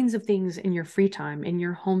kinds of things in your free time, in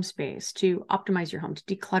your home space, to optimize your home, to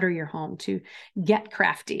declutter your home, to get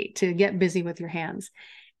crafty, to get busy with your hands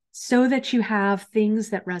so that you have things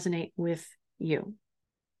that resonate with you.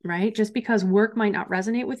 right? Just because work might not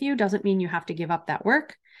resonate with you doesn't mean you have to give up that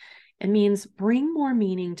work. It means bring more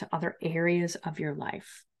meaning to other areas of your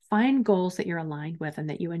life. Find goals that you're aligned with and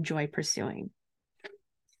that you enjoy pursuing.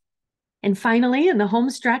 And finally, in the home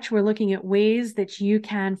stretch, we're looking at ways that you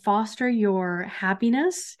can foster your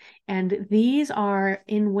happiness. And these are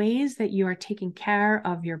in ways that you are taking care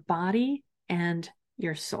of your body and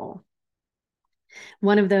your soul.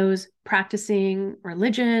 One of those, practicing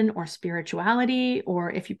religion or spirituality,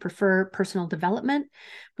 or if you prefer, personal development,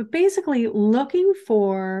 but basically looking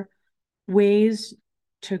for ways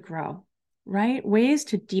to grow, right? Ways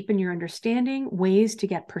to deepen your understanding, ways to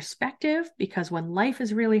get perspective, because when life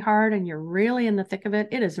is really hard and you're really in the thick of it,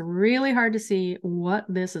 it is really hard to see what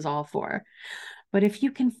this is all for. But if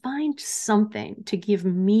you can find something to give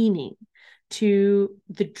meaning to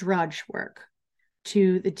the drudge work,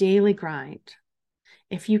 to the daily grind,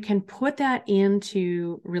 if you can put that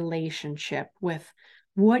into relationship with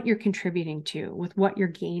what you're contributing to, with what you're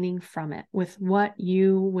gaining from it, with what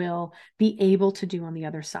you will be able to do on the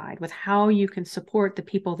other side, with how you can support the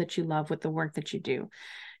people that you love with the work that you do,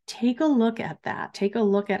 take a look at that. Take a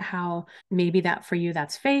look at how maybe that for you,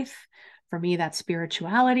 that's faith. For me, that's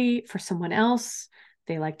spirituality. For someone else,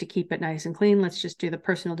 they like to keep it nice and clean. Let's just do the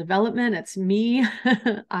personal development. It's me.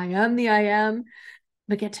 I am the I am.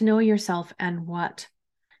 But get to know yourself and what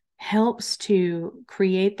helps to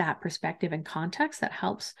create that perspective and context that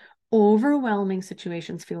helps overwhelming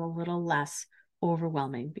situations feel a little less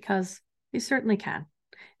overwhelming, because they certainly can,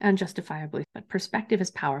 and justifiably. But perspective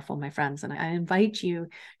is powerful, my friends. And I invite you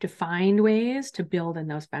to find ways to build in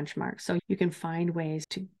those benchmarks so you can find ways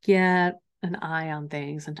to get an eye on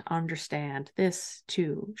things and to understand this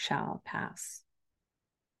too shall pass.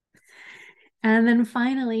 And then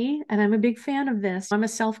finally, and I'm a big fan of this, I'm a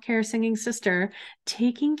self-care singing sister,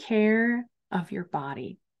 taking care of your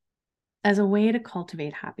body as a way to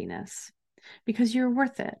cultivate happiness, because you're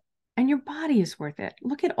worth it and your body is worth it.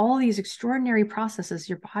 Look at all these extraordinary processes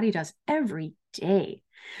your body does every day.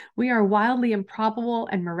 We are wildly improbable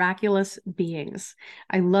and miraculous beings.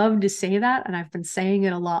 I love to say that, and I've been saying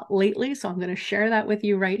it a lot lately, so I'm going to share that with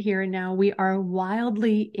you right here and now. We are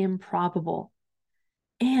wildly improbable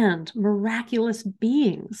and miraculous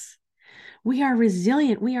beings. We are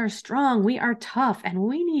resilient, we are strong, we are tough, and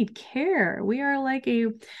we need care. We are like a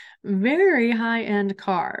very high-end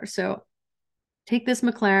car. So take this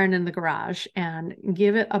McLaren in the garage and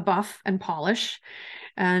give it a buff and polish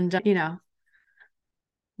and,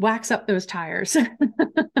 wax up those tires,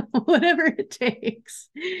 whatever it takes.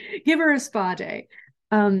 Give her a spa day.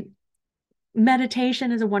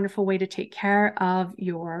 Meditation is a wonderful way to take care of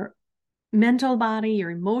your mental body, your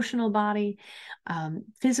emotional body,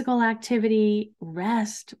 physical activity,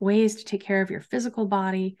 rest, ways to take care of your physical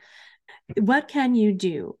body. What can you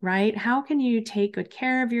do, right? How can you take good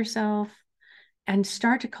care of yourself and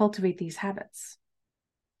start to cultivate these habits?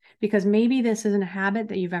 Because maybe this isn't a habit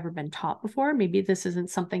that you've ever been taught before. Maybe this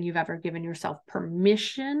isn't something you've ever given yourself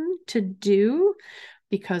permission to do,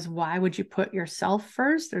 because why would you put yourself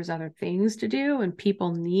first? There's other things to do and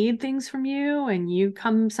people need things from you, and you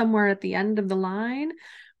come somewhere at the end of the line.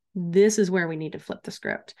 This is where we need to flip the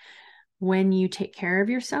script. When you take care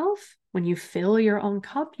of yourself, when you fill your own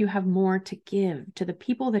cup, you have more to give to the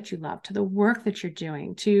people that you love, to the work that you're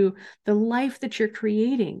doing, to the life that you're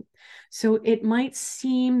creating. So it might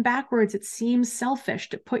seem backwards, it seems selfish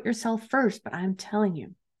to put yourself first, but I'm telling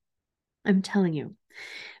you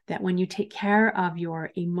that when you take care of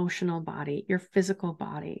your emotional body, your physical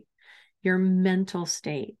body, your mental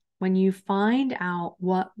state, when you find out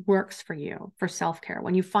what works for you for self-care,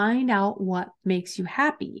 when you find out what makes you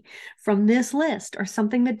happy from this list or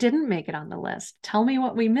something that didn't make it on the list, tell me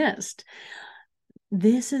what we missed.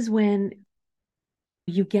 This is when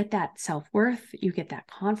you get that self-worth, you get that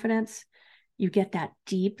confidence, you get that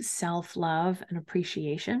deep self-love and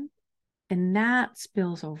appreciation, and that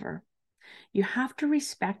spills over. You have to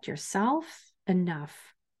respect yourself enough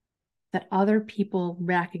that other people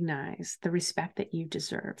recognize the respect that you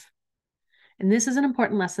deserve. And this is an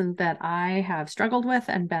important lesson that I have struggled with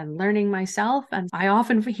and been learning myself. And I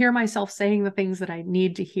often hear myself saying the things that I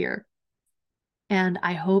need to hear. And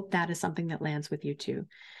I hope that is something that lands with you too.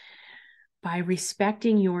 By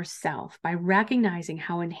respecting yourself, by recognizing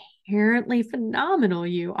how inherently phenomenal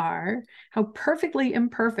you are, how perfectly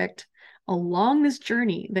imperfect along this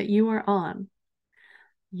journey that you are on,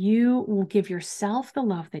 you will give yourself the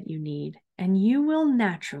love that you need, and you will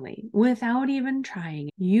naturally, without even trying,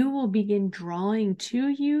 you will begin drawing to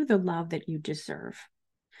you the love that you deserve,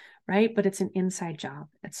 right? But it's an inside job.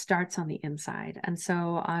 It starts on the inside. And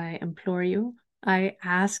so I implore you, I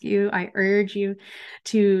ask you, I urge you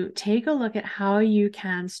to take a look at how you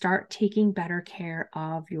can start taking better care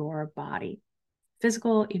of your body,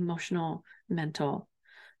 physical, emotional, mental,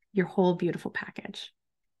 your whole beautiful package.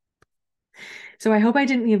 So I hope I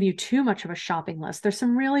didn't give you too much of a shopping list. There's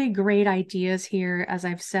some really great ideas here. As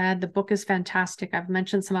I've said, the book is fantastic. I've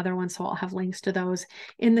mentioned some other ones, so I'll have links to those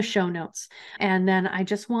in the show notes. And then I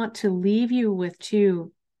just want to leave you with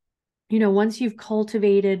two. Once you've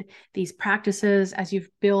cultivated these practices, as you've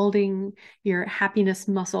building your happiness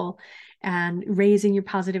muscle and raising your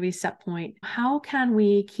positivity set point, how can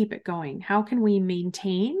we keep it going? How can we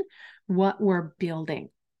maintain what we're building?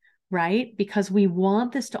 Right? Because we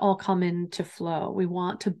want this to all come into flow. We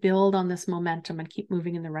want to build on this momentum and keep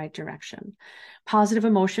moving in the right direction. Positive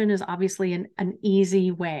emotion is obviously an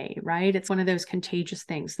easy way, right? It's one of those contagious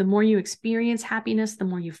things. The more you experience happiness, the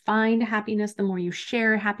more you find happiness, the more you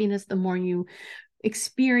share happiness, the more you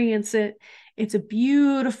experience it. It's a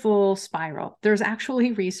beautiful spiral. There's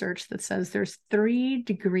actually research that says there's 3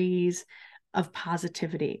 degrees of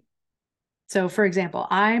positivity. So, for example,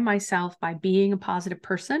 I myself, by being a positive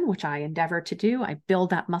person, which I endeavor to do, I build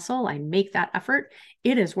that muscle, I make that effort.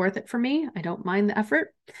 It is worth it for me. I don't mind the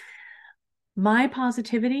effort. My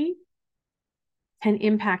positivity can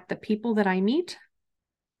impact the people that I meet,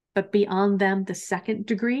 but beyond them, the 2nd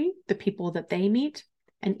degree, the people that they meet,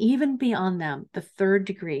 and even beyond them, the 3rd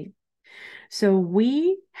degree. So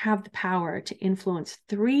we have the power to influence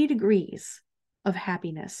 3 degrees of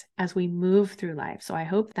happiness as we move through life. So I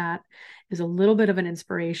hope that is a little bit of an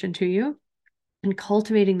inspiration to you in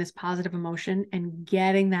cultivating this positive emotion and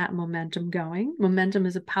getting that momentum going. Momentum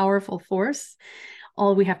is a powerful force.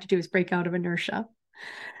 All we have to do is break out of inertia.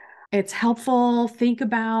 It's helpful. Think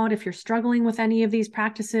about, if you're struggling with any of these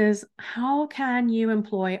practices, how can you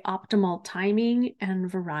employ optimal timing and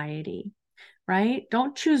variety? Right?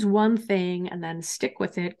 Don't choose one thing and then stick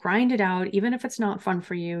with it, grind it out, even if it's not fun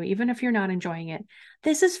for you, even if you're not enjoying it.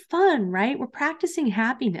 This is fun, right? We're practicing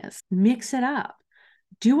happiness. Mix it up.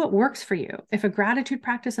 Do what works for you. If a gratitude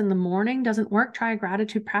practice in the morning doesn't work, try a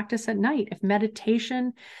gratitude practice at night. If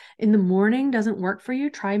meditation in the morning doesn't work for you,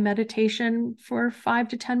 try meditation for 5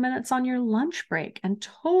 to 10 minutes on your lunch break and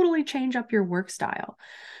totally change up your work style.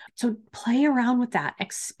 So play around with that,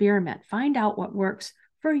 experiment, find out what works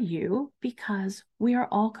for you, because we are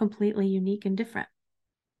all completely unique and different.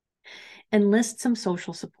 Enlist some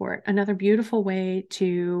social support. Another beautiful way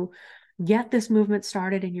to get this movement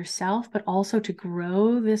started in yourself, but also to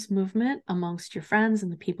grow this movement amongst your friends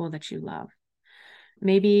and the people that you love.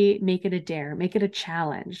 Maybe make it a dare, make it a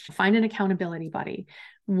challenge, find an accountability buddy.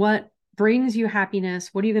 What brings you happiness?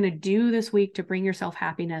 What are you going to do this week to bring yourself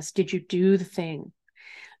happiness? Did you do the thing?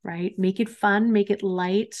 Right? Make it fun, make it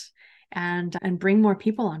light, and bring more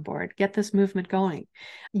people on board. Get this movement going.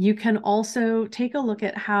 You can also take a look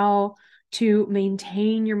at how to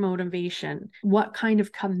maintain your motivation. What kind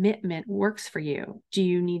of commitment works for you? Do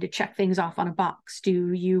you need to check things off on a box?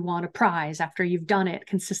 Do you want a prize after you've done it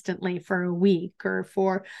consistently for a week or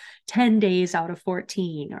for 10 days out of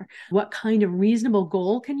 14? Or what kind of reasonable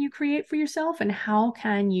goal can you create for yourself? And how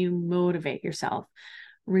can you motivate yourself?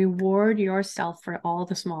 Reward yourself for all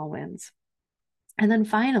the small wins. And then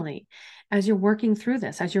finally, as you're working through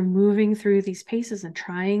this, as you're moving through these paces and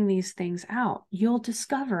trying these things out, you'll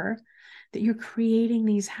discover that you're creating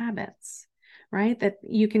these habits, right? That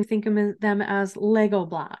you can think of them as Lego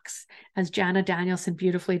blocks, as Jana Danielson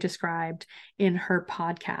beautifully described in her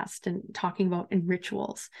podcast and talking about in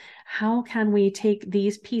rituals. How can we take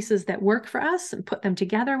these pieces that work for us and put them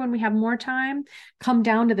together when we have more time, come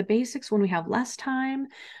down to the basics when we have less time,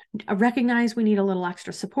 recognize we need a little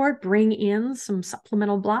extra support, bring in some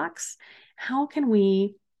supplemental blocks? How can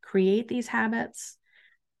we create these habits,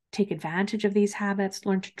 take advantage of these habits,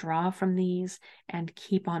 learn to draw from these, and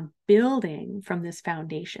keep on building from this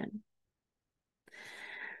foundation?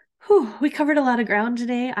 We covered a lot of ground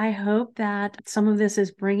today. I hope that some of this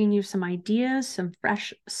is bringing you some ideas, some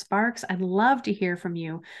fresh sparks. I'd love to hear from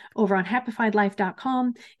you over on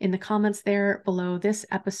happifiedlife.com, in the comments there below this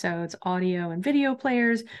episode's audio and video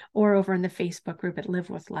players, or over in the Facebook group at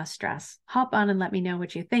Live with Less Stress. Hop on and let me know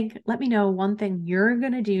what you think. Let me know one thing you're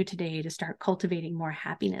going to do today to start cultivating more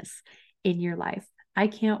happiness in your life. I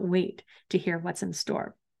can't wait to hear what's in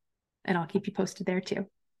store, and I'll keep you posted there too.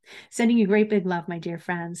 Sending you great big love, my dear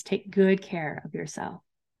friends. Take good care of yourself.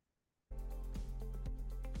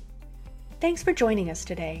 Thanks for joining us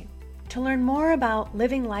today. To learn more about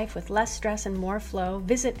living life with less stress and more flow,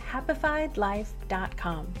 visit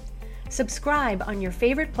happifiedlife.com. Subscribe on your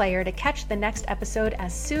favorite player to catch the next episode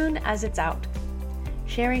as soon as it's out.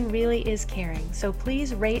 Sharing really is caring, so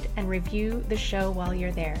please rate and review the show while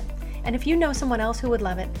you're there. And if you know someone else who would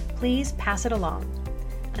love it, please pass it along.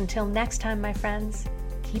 Until next time, my friends,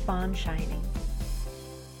 keep on shining.